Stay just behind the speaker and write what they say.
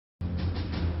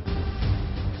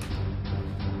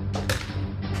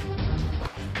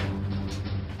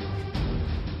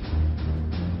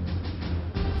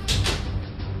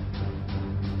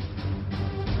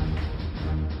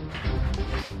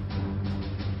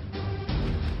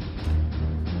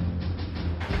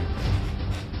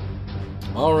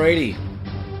Alrighty,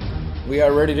 we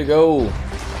are ready to go.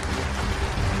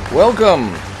 Welcome,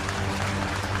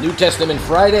 New Testament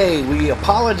Friday. We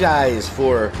apologize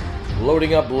for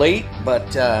loading up late,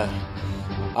 but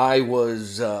I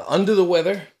was under the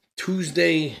weather.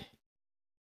 Tuesday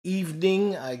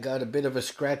evening, I got a bit of a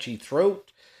scratchy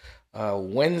throat.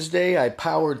 Wednesday, I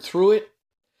powered through it.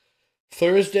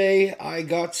 Thursday, I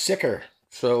got sicker.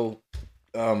 So,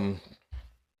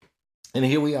 and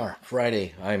here we are,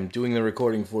 Friday. I'm doing the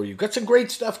recording for you. Got some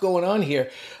great stuff going on here.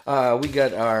 We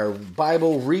got our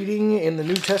Bible reading in the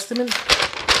New Testament.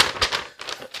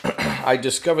 I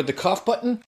discovered the cough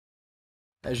button,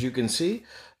 as you can see.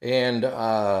 And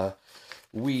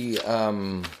we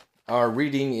are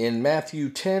reading in Matthew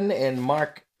 10 and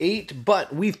Mark 8.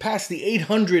 But we've passed the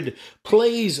 800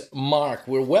 plays mark.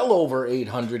 We're well over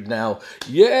 800 now.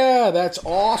 Yeah, that's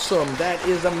awesome. That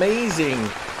is amazing.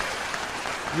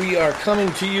 We are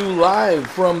coming to you live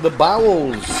from the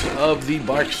bowels of the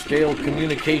Barksdale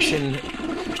Communication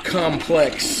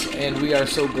Complex, and we are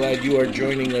so glad you are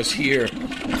joining us here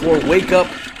for Wake Up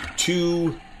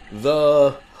to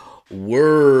the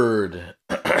Word.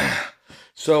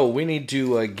 So we need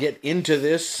to get into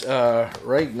this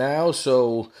right now.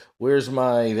 So where's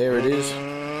my, there it is.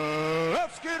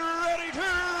 Let's get ready to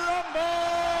rumble!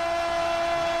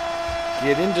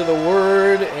 Get into the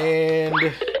Word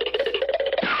and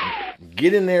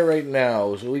get in there right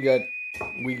now. So we got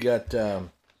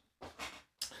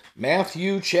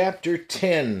Matthew chapter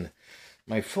 10.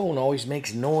 My phone always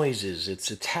makes noises.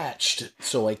 It's attached,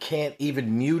 so I can't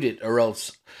even mute it, or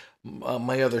else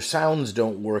my other sounds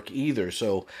don't work either.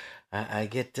 So I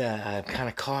get I'm kind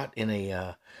of caught in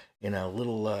a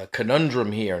little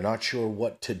conundrum here, not sure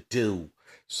what to do.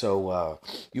 So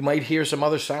you might hear some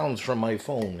other sounds from my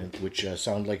phone, which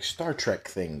sound like Star Trek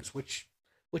things, which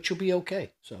will be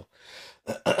okay. So.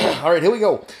 All right, here we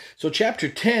go. So chapter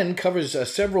 10 covers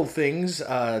several things.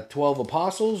 12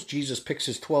 apostles. Jesus picks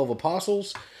his 12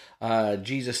 apostles.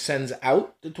 Jesus sends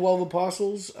out the 12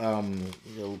 apostles.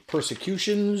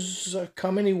 Persecutions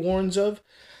coming, he warns of.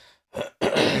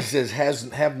 He says,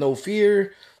 have no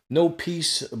fear, no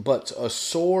peace but a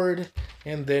sword.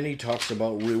 And then he talks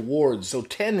about rewards. So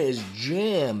 10 is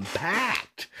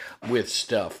jam-packed with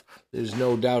stuff. There's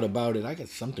no doubt about it. I got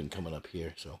something coming up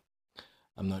here, so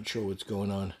I'm not sure what's going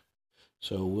on.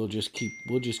 So we'll just keep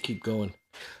going.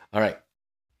 All right.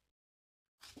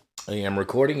 I am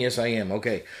recording. Yes, I am.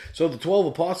 Okay. So the 12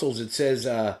 apostles, it says,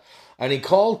 and he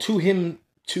called to him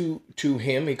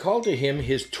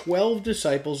his 12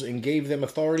 disciples and gave them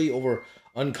authority over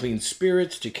unclean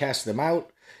spirits to cast them out.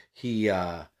 He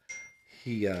gave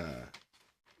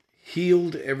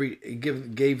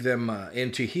them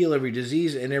and to heal every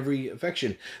disease and every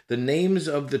affection. The names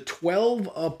of the 12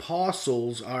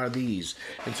 apostles are these.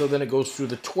 And so then it goes through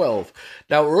the 12.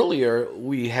 Now earlier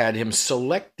we had him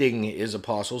selecting his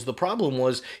apostles. The problem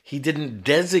was he didn't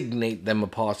designate them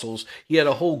apostles. He had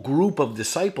a whole group of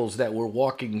disciples that were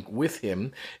walking with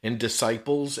him. And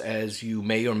disciples, as you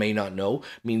may or may not know,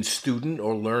 means student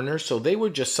or learner. So they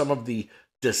were just some of the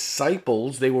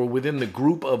disciples. They were within the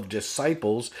group of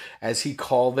disciples as he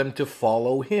called them to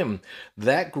follow him.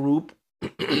 That group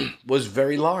was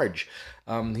very large.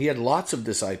 He had lots of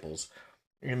disciples.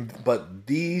 But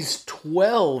these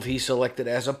 12 he selected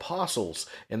as apostles,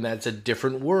 and that's a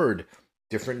different word,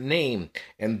 different name.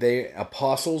 And they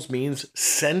apostles means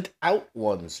sent out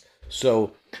ones.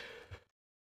 So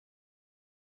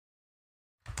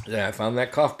yeah, I found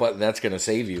that cough button. That's going to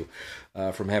save you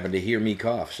from having to hear me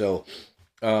cough. So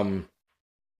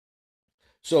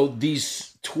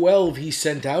these 12 he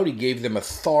sent out, he gave them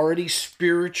authority,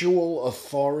 spiritual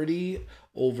authority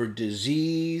over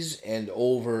disease and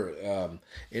over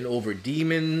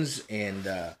demons,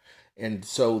 and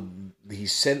so he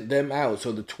sent them out.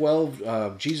 So the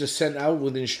 12 Jesus sent out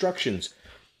with instructions.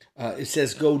 It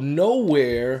says, "Go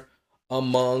nowhere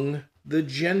among the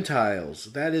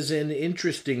Gentiles." That is an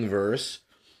interesting verse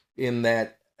in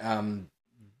that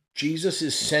Jesus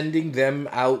is sending them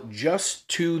out just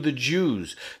to the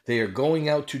Jews. They are going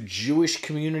out to Jewish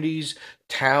communities,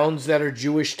 towns that are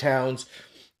Jewish towns,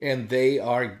 and they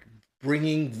are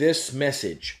bringing this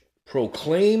message.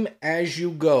 Proclaim as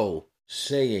you go,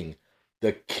 saying,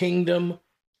 the kingdom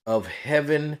of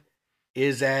heaven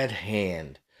is at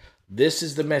hand. This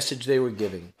is the message they were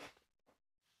giving.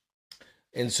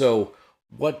 And so,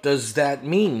 what does that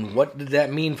mean? What did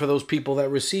that mean for those people that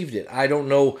received it? I don't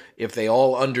know if they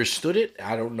all understood it.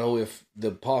 I don't know if the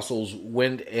apostles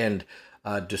went and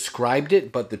described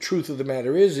it, but the truth of the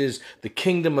matter is the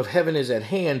kingdom of heaven is at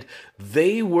hand.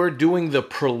 They were doing the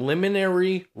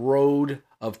preliminary road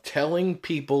of telling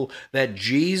people that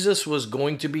Jesus was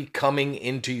going to be coming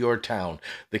into your town.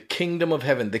 The kingdom of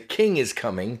heaven, the king is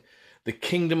coming. The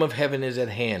kingdom of heaven is at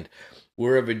hand.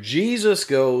 Wherever Jesus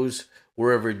goes,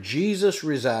 wherever Jesus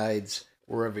resides,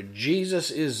 wherever Jesus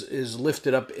is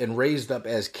lifted up and raised up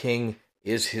as king,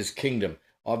 is his kingdom.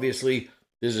 Obviously,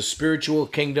 there's a spiritual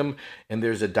kingdom, and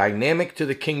there's a dynamic to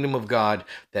the kingdom of God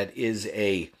that is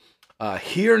a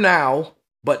here now,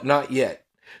 but not yet.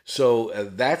 So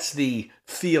that's the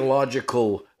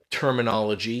theological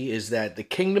terminology, is that the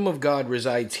kingdom of God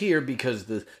resides here because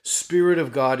the Spirit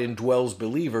of God indwells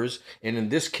believers. And in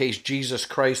this case, Jesus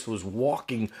Christ was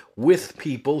walking with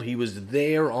people. He was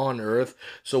there on earth.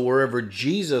 So wherever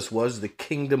Jesus was, the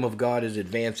kingdom of God is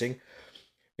advancing.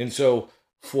 And so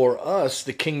for us,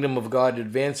 the kingdom of God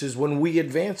advances when we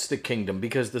advance the kingdom,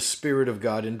 because the Spirit of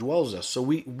God indwells us. So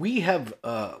we have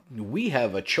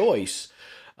a choice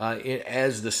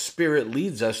as the Spirit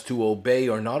leads us to obey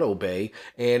or not obey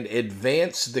and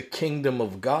advance the kingdom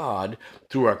of God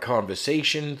through our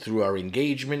conversation, through our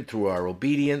engagement, through our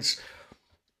obedience,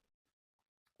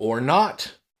 or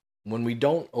not when we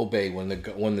don't obey,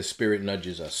 when the Spirit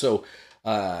nudges us. So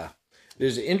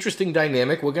there's an interesting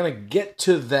dynamic. We're going to get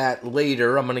to that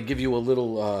later. I'm going to give you a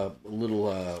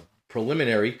little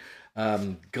preliminary.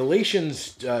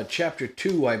 Galatians chapter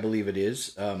 2, I believe it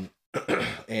is,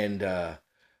 and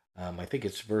I think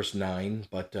it's verse 9,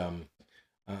 but I'm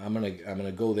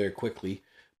gonna go there quickly.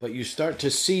 But you start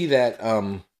to see that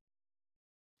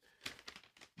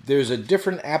there's a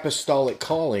different apostolic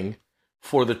calling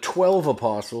for the 12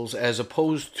 apostles as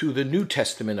opposed to the New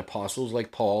Testament apostles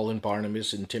like Paul and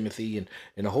Barnabas and Timothy and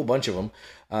a whole bunch of them.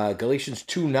 Galatians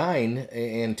 2:9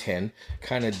 and 10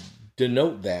 kind of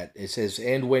denote that. It says,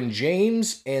 and when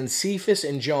James and Cephas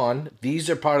and John, these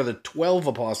are part of the 12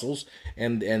 apostles,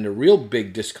 and a real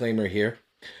big disclaimer here,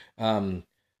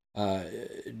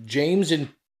 James and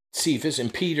Cephas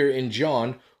and Peter and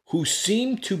John, who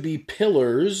seem to be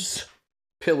pillars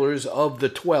of the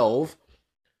 12,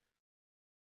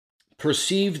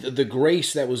 perceived the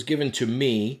grace that was given to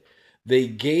me. They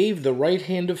gave the right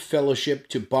hand of fellowship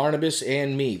to Barnabas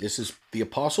and me. This is the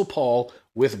Apostle Paul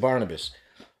with Barnabas,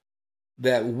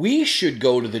 that we should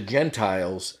go to the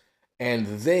Gentiles and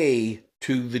they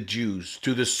to the Jews,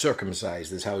 to the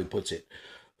circumcised, is how he puts it.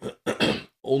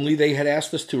 Only they had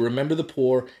asked us to remember the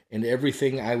poor, and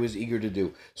everything I was eager to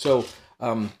do. So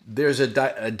there's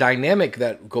a dynamic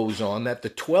that goes on, that the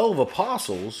 12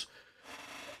 apostles,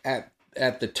 at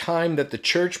the time that the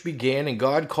church began and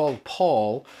God called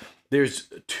Paul, there's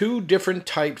two different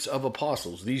types of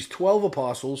apostles. These 12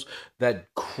 apostles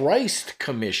that Christ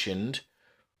commissioned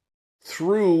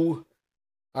through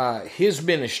his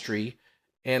ministry,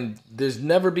 and there's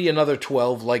never be another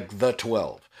 12 like the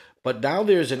 12. But now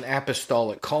there's an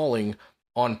apostolic calling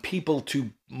on people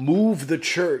to move the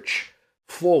church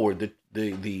forward,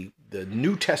 the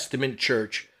New Testament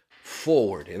church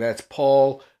forward. And that's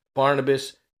Paul,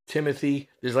 Barnabas, Timothy.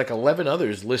 There's like 11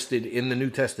 others listed in the New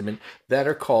Testament that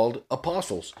are called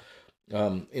apostles.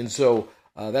 And so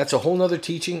that's a whole nother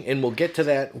teaching, and we'll get to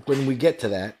that when we get to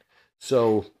that.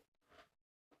 So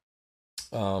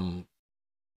I'm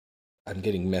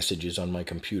getting messages on my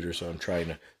computer, so I'm trying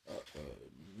to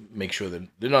make sure that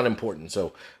they're not important.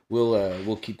 So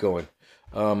we'll keep going.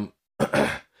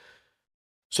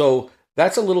 So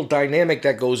that's a little dynamic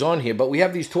that goes on here. But we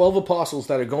have these 12 apostles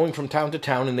that are going from town to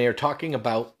town, and they are talking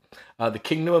about the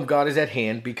kingdom of God is at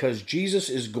hand because Jesus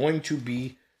is going to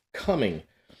be coming.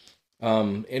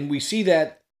 And we see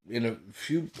that in a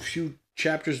few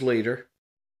chapters later.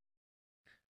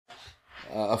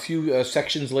 A few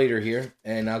sections later here,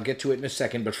 and I'll get to it in a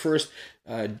second. But first,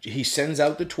 he sends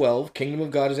out the 12. Kingdom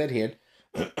of God is at hand.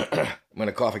 I'm going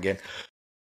to cough again.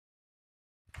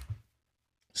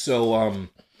 So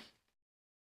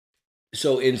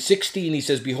in 16, he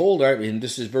says, behold, and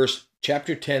this is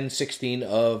chapter 10, 16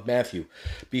 of Matthew.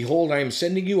 Behold, I am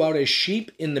sending you out as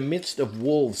sheep in the midst of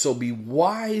wolves. So be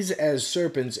wise as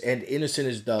serpents and innocent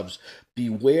as doves.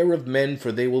 Beware of men,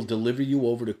 for they will deliver you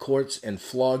over to courts and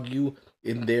flog you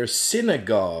in their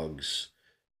synagogues.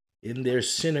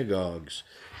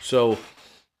 So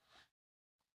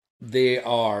these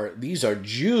are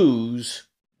Jews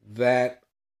that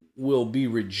will be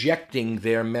rejecting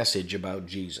their message about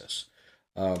Jesus.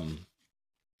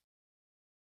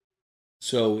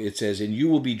 So it says, and you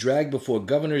will be dragged before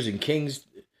governors and kings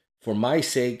for my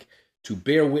sake, to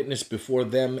bear witness before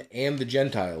them and the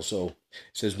Gentiles. So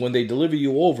it says, when they deliver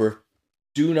you over,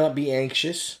 do not be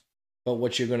anxious about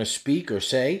what you're going to speak or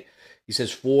say. He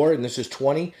says, for, and this is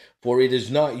 20, for it is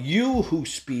not you who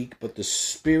speak, but the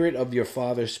Spirit of your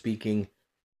Father speaking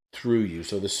through you.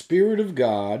 So the Spirit of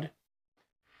God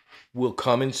will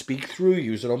come and speak through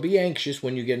you. So don't be anxious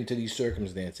when you get into these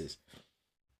circumstances.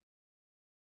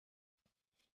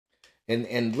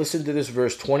 And listen to this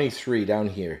verse 23 down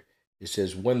here. It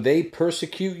says, when they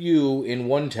persecute you in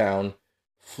one town,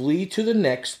 flee to the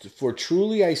next, for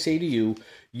truly I say to you,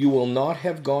 you will not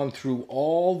have gone through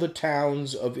all the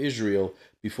towns of Israel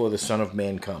before the Son of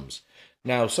Man comes.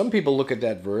 Now, some people look at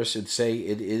that verse and say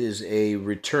it is a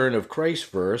return of Christ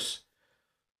verse,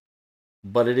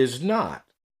 but it is not.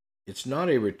 It's not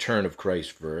a return of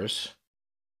Christ verse,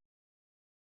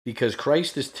 because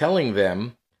Christ is telling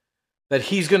them that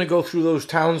he's going to go through those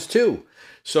towns too.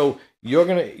 So you're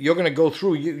going to go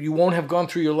through. You won't have gone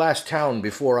through your last town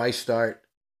before I start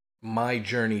my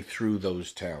journey through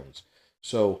those towns.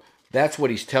 So that's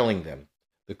what he's telling them.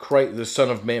 The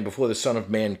Son of Man, before the Son of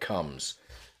Man comes.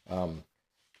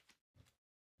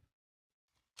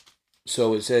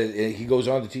 So it says, he goes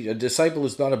on to teach, a disciple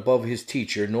is not above his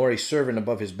teacher, nor a servant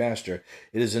above his master.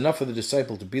 It is enough for the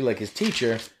disciple to be like his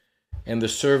teacher, and the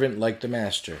servant like the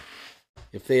master.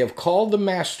 If they have called the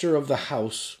master of the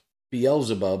house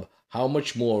Beelzebub, how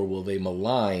much more will they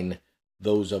malign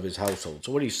those of his household?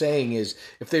 So what he's saying is,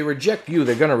 if they reject you,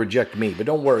 they're going to reject me. But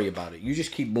don't worry about it. You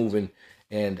just keep moving,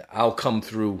 and I'll come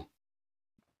through.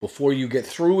 Before you get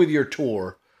through with your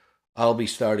tour, I'll be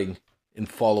starting and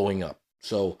following up.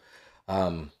 So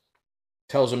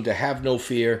tells them to have no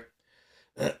fear,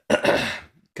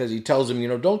 because he tells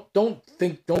them,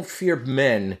 don't fear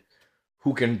men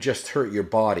who can just hurt your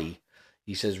body.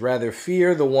 He says, rather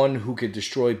fear the one who could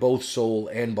destroy both soul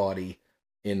and body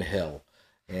in hell.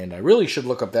 And I really should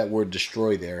look up that word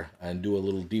destroy there and do a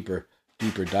little deeper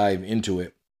dive into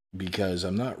it, because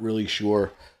I'm not really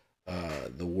sure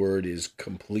the word is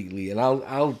completely, and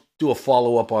I'll do a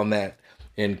follow-up on that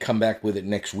and come back with it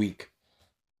next week.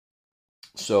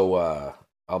 So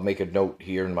I'll make a note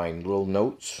here in my little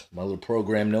notes, my little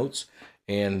program notes,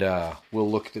 and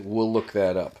we'll look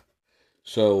that up.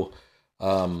 So,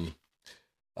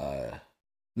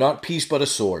 not peace but a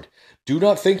sword. Do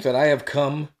not think that I have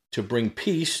come to bring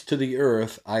peace to the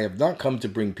earth. I have not come to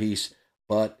bring peace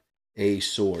but a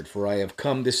sword. For I have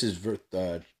come, this is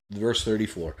verse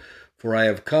 34, for I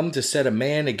have come to set a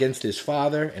man against his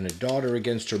father, and a daughter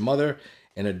against her mother,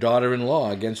 and a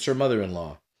daughter-in-law against her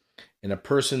mother-in-law. And a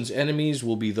person's enemies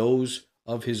will be those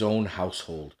of his own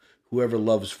household. Whoever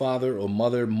loves father or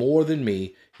mother more than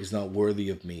me is not worthy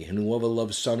of me, and whoever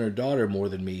loves son or daughter more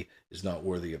than me is not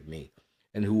worthy of me.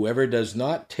 And whoever does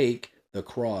not take the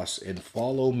cross and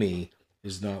follow me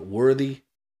is not worthy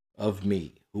of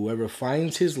me. Whoever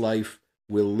finds his life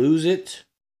will lose it,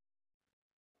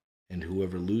 and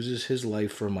whoever loses his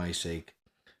life for my sake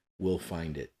will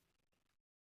find it.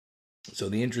 So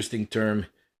the interesting term,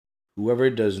 whoever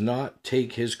does not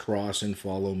take his cross and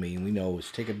follow me, we know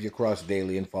is take up your cross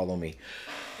daily and follow me.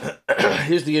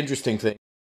 Here's the interesting thing.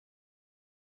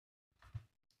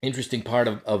 Interesting part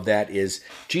of that is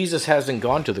Jesus hasn't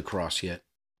gone to the cross yet.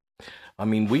 I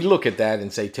mean, we look at that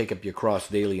and say, take up your cross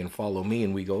daily and follow me.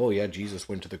 And we go, oh yeah, Jesus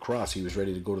went to the cross. He was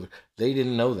ready to go to the... They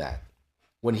didn't know that.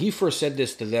 When he first said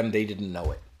this to them, they didn't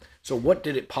know it. So what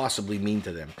did it possibly mean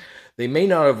to them? They may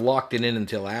not have locked it in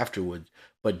until afterwards,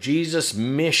 but Jesus'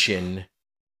 mission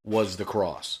was the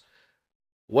cross.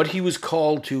 What he was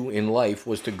called to in life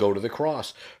was to go to the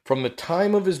cross. From the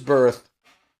time of his birth,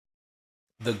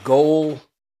 the goal,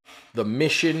 the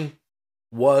mission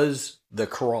was the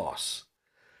cross.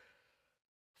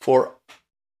 For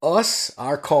us,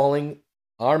 our calling,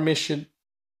 our mission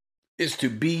is to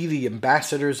be the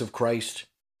ambassadors of Christ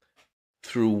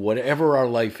through whatever our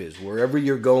life is. Wherever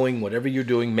you're going, whatever you're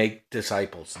doing, make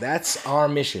disciples. That's our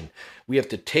mission. We have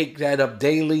to take that up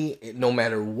daily, no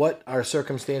matter what our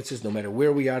circumstances, no matter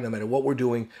where we are, no matter what we're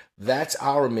doing. That's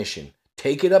our mission.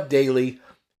 Take it up daily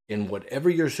in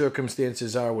whatever your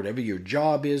circumstances are, whatever your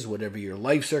job is, whatever your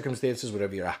life circumstances,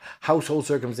 whatever your household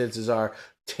circumstances are.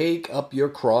 Take up your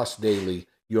cross daily,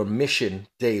 your mission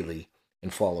daily,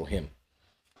 and follow him.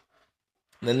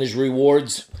 And then there's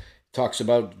rewards. Talks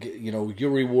about, your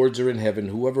rewards are in heaven.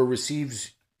 Whoever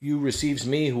receives you receives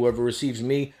me. Whoever receives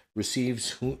me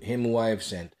receives him who I have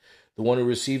sent. The one who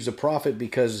receives a prophet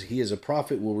because he is a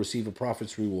prophet will receive a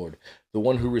prophet's reward. The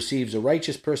one who receives a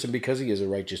righteous person because he is a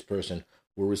righteous person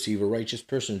will receive a righteous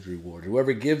person's reward.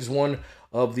 Whoever gives one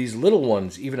of these little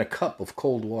ones even a cup of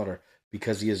cold water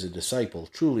because he is a disciple,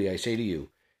 truly I say to you,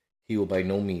 he will by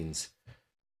no means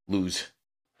lose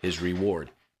his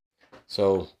reward.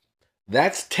 So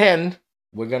that's 10.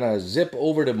 We're going to zip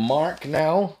over to Mark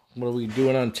now. What are we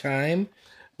doing on time?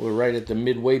 We're right at the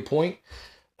midway point.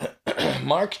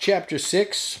 Mark chapter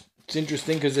 6. It's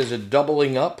interesting because there's a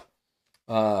doubling up.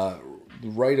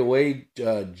 Right away,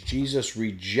 Jesus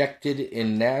rejected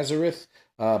in Nazareth,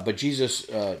 but Jesus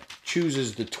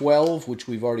chooses the 12, which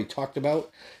we've already talked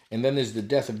about. And then there's the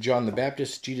death of John the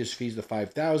Baptist. Jesus feeds the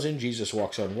 5,000. Jesus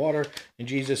walks on water, and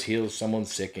Jesus heals someone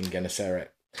sick in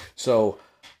Gennesaret. So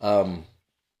we're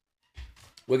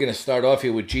going to start off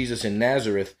here with Jesus in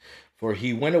Nazareth. For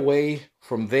he went away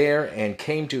from there and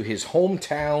came to his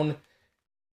hometown,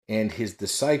 and his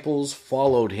disciples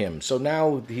followed him. So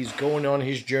now he's going on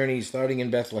his journey, starting in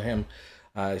Bethlehem,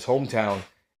 his hometown.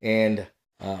 And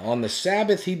on the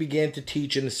Sabbath he began to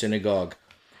teach in the synagogue.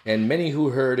 And many who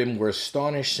heard him were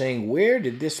astonished, saying, "Where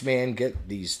did this man get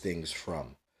these things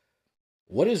from?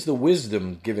 What is the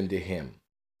wisdom given to him?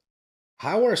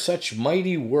 How are such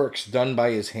mighty works done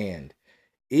by his hand?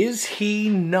 Is he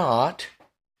not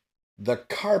the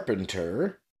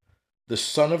carpenter, the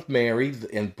son of Mary,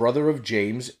 and brother of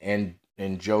James, and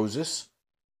Joseph,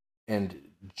 and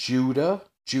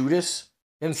Judas,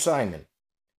 and Simon?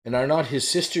 And are not his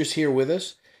sisters here with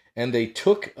us?" And they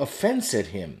took offense at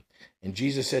him. And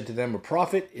Jesus said to them, "A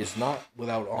prophet is not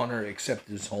without honor except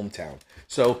his hometown."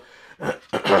 So,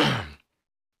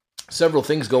 several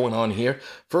things going on here.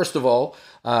 First of all,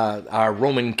 our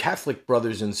Roman Catholic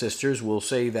brothers and sisters will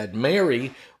say that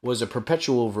Mary was a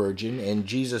perpetual virgin and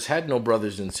Jesus had no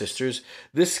brothers and sisters.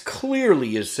 This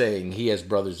clearly is saying he has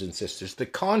brothers and sisters. The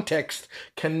context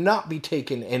cannot be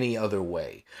taken any other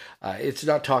way. It's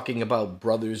not talking about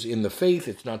brothers in the faith.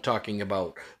 It's not talking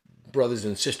about brothers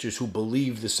and sisters who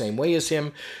believe the same way as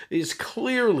him. It's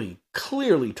clearly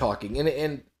talking.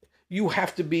 And you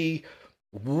have to be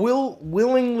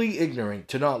willingly ignorant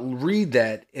to not read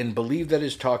that and believe that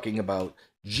is talking about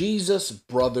Jesus'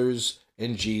 brothers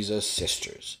and Jesus'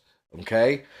 sisters.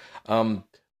 Okay?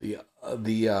 The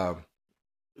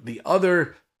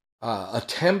other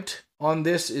attempt on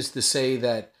this is to say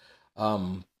that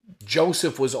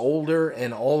Joseph was older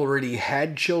and already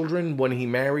had children when he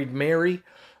married Mary,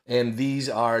 and these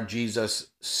are Jesus'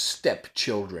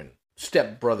 stepchildren,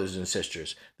 stepbrothers and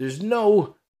sisters. There's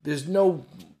no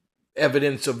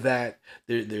evidence of that.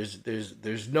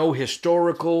 There's no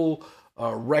historical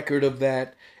record of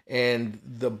that, and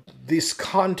this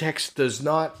context does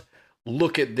not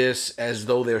look at this as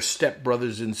though they're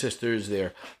stepbrothers and sisters.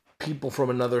 They're people from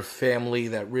another family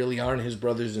that really aren't his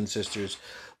brothers and sisters.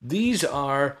 These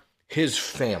are his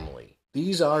family.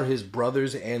 These are his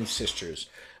brothers and sisters.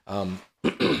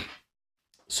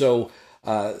 So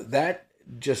that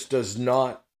just does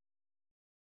not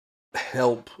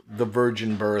help the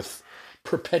virgin birth.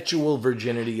 Perpetual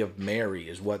virginity of Mary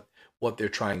is what they're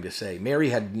trying to say. Mary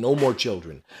had no more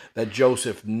children, that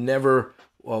Joseph never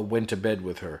went to bed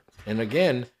with her. And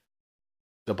again,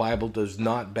 the Bible does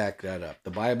not back that up.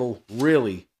 The Bible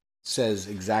really says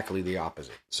exactly the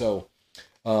opposite. So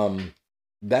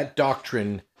that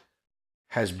doctrine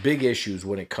has big issues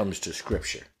when it comes to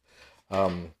Scripture.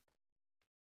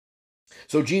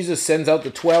 So Jesus sends out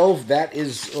the 12. That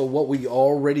is what we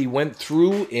already went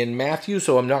through in Matthew,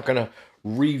 so I'm not going to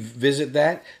revisit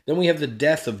that. Then we have the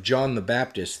death of John the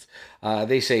Baptist.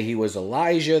 They say he was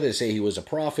Elijah. They say he was a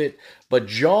prophet. But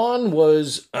John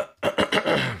was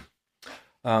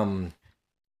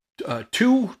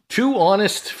too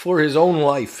honest for his own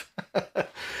life.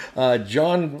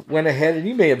 John went ahead, and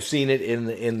you may have seen it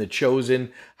in the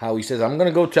Chosen, how he says, "I'm going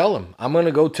to go tell him. I'm going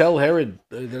to go tell Herod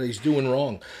that he's doing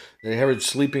wrong. That Herod's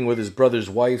sleeping with his brother's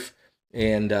wife,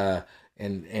 and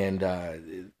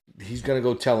he's going to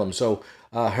go tell him." So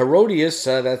Herodias,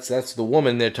 that's the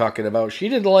woman they're talking about. She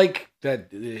didn't like that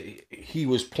he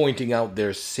was pointing out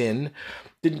their sin.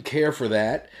 Didn't care for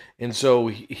that, and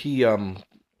so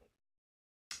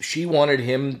she wanted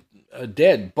him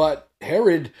dead. But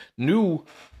Herod knew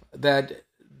that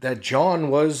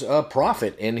John was a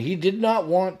prophet, and he did not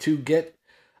want to get.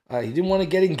 He didn't want to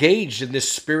get engaged in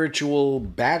this spiritual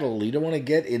battle. He didn't want to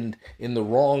get in the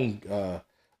wrong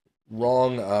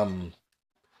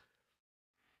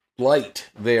light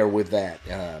there with that.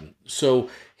 So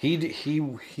he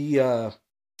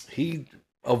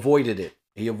avoided it.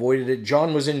 He avoided it.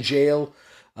 John was in jail,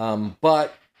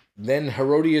 but then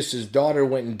Herodias' daughter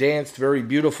went and danced, very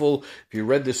beautiful. If you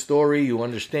read the story, you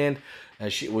understand.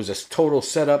 It was a total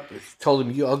setup. Told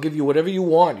him, "I'll give you whatever you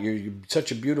want. You're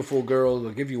such a beautiful girl.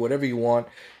 I'll give you whatever you want."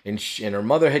 And her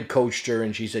mother had coached her,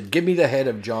 and she said, "Give me the head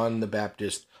of John the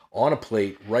Baptist on a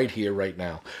plate right here, right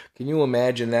now." Can you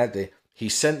imagine that? He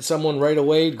sent someone right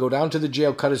away, go down to the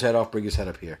jail, cut his head off, bring his head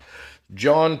up here.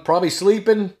 John probably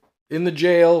sleeping in the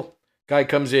jail. Guy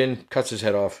comes in, cuts his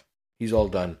head off. He's all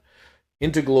done.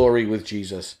 Into glory with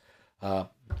Jesus.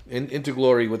 into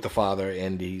glory with the Father,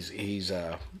 and he's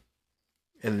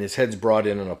and his head's brought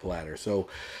in on a platter. So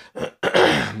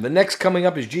the next coming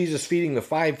up is Jesus feeding the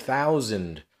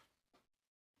 5,000.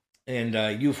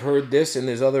 And you've heard this, and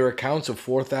there's other accounts of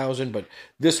 4,000, but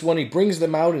this one, he brings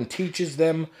them out and teaches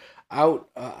them out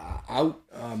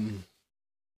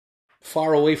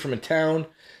far away from a town.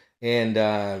 And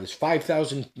there's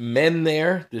 5,000 men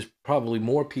there. There's probably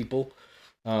more people.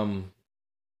 And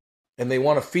they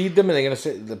want to feed them, and they're going to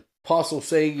say, the apostles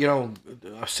say,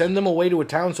 send them away to a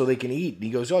town so they can eat. And he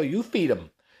goes, oh, you feed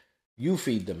them. You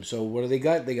feed them. So what do they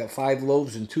got? They got 5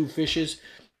 loaves and 2 fishes.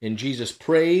 And Jesus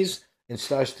prays and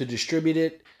starts to distribute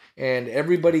it. And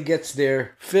everybody gets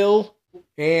their fill.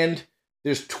 And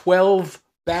there's 12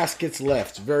 baskets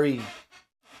left. Very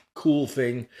cool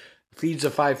thing. Feeds the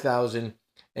 5,000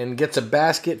 and gets a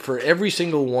basket for every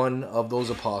single one of those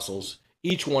apostles.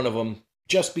 Each one of them,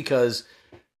 just because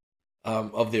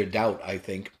of their doubt, I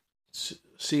think.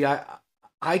 See,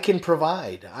 I can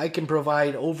provide. I can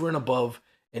provide over and above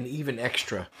and even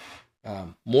extra.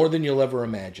 More than you'll ever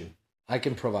imagine. I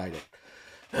can provide it.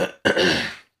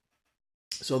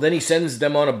 So then he sends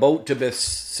them on a boat to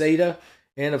Bethsaida.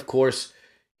 And of course,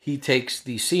 he takes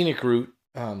the scenic route.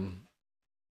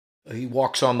 He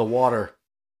walks on the water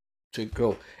to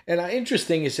go. And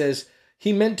interesting, it says,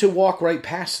 he meant to walk right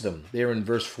past them there in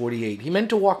verse 48. He meant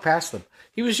to walk past them.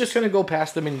 He was just going to go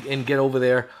past them and get over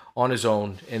there on his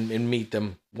own and meet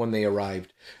them when they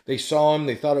arrived. They saw him.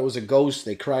 They thought it was a ghost.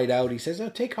 They cried out. He says, oh,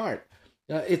 take heart.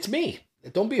 It's me.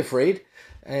 Don't be afraid.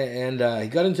 And he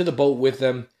got into the boat with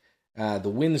them. The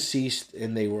wind ceased,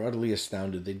 and they were utterly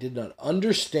astounded. They did not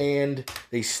understand.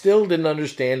 They still didn't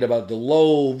understand about the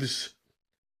loaves,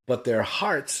 but their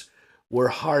hearts were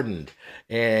hardened.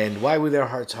 And why were their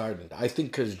hearts hardened? I think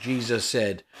because Jesus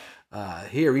said,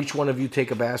 here, each one of you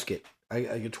take a basket.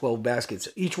 I get 12 baskets.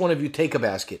 Each one of you take a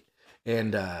basket,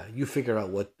 and you figure out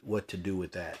what to do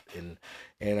with that.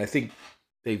 And I think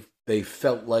they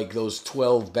felt like those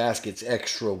 12 baskets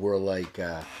extra were like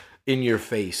in your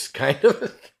face kind of a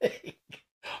thing.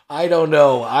 I don't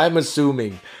know. I'm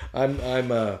assuming.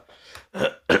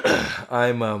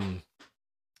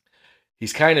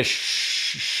 He's kind of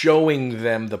showing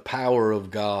them the power of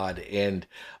God,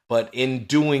 but in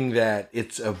doing that,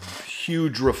 it's a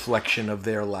huge reflection of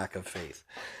their lack of faith.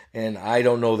 And I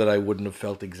don't know that I wouldn't have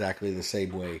felt exactly the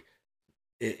same way.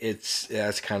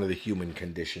 That's kind of the human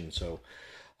condition. So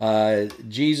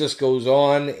Jesus goes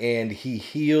on and he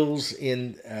heals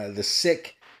in the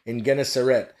sick in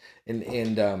Gennesaret.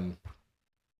 And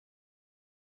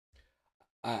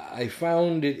I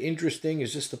found it interesting.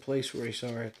 Is this the place where I saw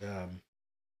it?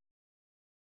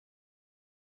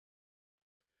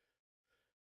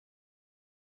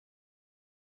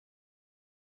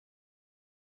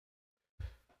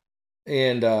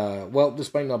 Well,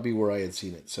 this might not be where I had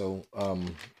seen it. So,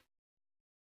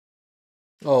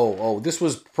 this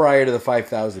was prior to the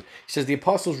 5,000. He says, the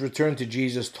apostles returned to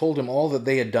Jesus, told him all that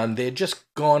they had done. They had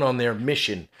just gone on their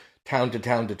mission, town to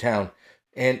town to town.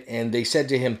 And they said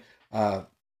to him,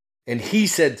 and he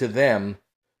said to them,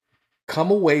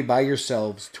 come away by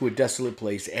yourselves to a desolate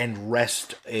place and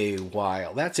rest a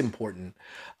while. That's important.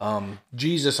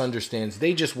 Jesus understands.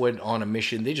 They just went on a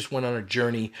mission. They just went on a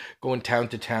journey, going town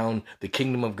to town. The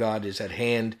kingdom of God is at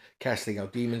hand, casting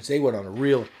out demons. They went on a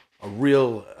real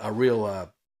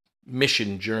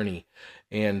mission journey,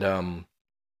 and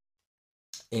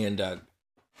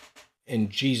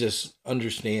Jesus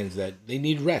understands that they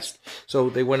need rest. So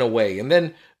they went away, and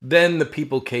then the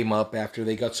people came up after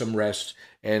they got some rest,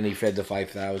 and he fed the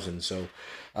 5,000. So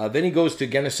then he goes to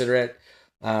Gennesaret,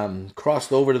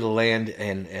 crossed over to the land,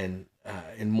 and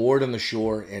moored on the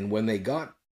shore. And when they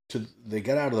got out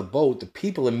of the boat, the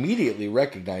people immediately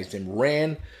recognized him,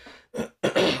 ran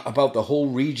about the whole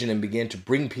region, and began to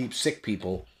bring sick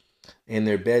people in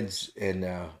their beds.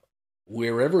 And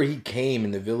wherever he came, in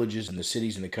the villages and the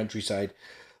cities and the countryside,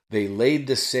 they laid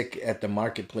the sick at the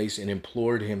marketplace and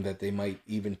implored him that they might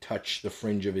even touch the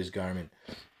fringe of his garment.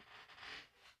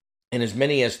 And as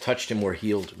many as touched him were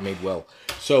healed, made well.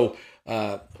 So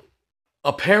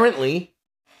apparently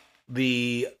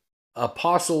the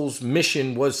apostles'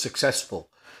 mission was successful,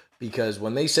 because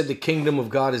when they said the kingdom of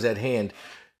God is at hand,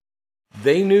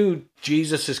 they knew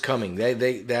Jesus is coming.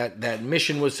 That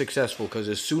mission was successful, because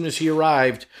as soon as he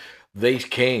arrived, they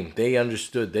came. They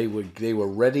understood. They were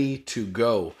ready to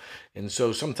go. And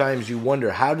so sometimes you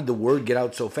wonder, how did the word get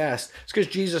out so fast? It's because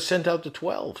Jesus sent out the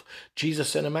 12. Jesus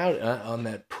sent them out on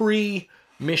that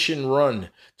pre-mission run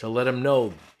to let them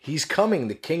know he's coming.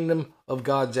 The kingdom of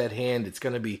God's at hand. It's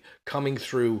going to be coming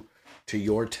through to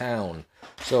your town.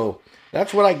 So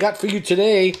that's what I got for you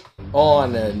today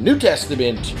on New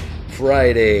Testament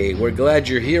Friday. We're glad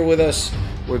you're here with us.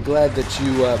 We're glad that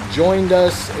you joined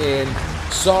us. And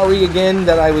sorry again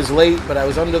that I was late, but I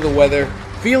was under the weather.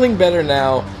 Feeling better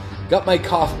now. Got my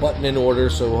cough button in order,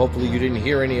 so hopefully you didn't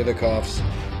hear any of the coughs.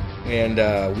 And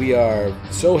we are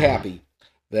so happy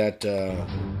that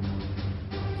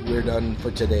we're done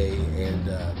for today. And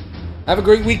have a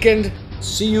great weekend.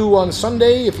 See you on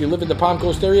Sunday. If you live in the Palm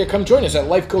Coast area, come join us at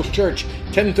Life Coast Church,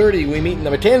 10:30. We meet in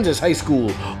the Matanzas High School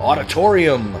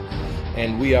Auditorium.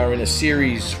 And we are in a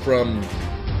series from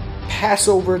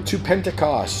Passover to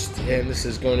Pentecost. And this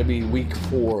is going to be week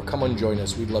 4. Come on, join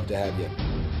us. We'd love to have you.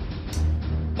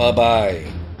 Bye-bye.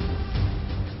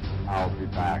 I'll be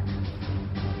back.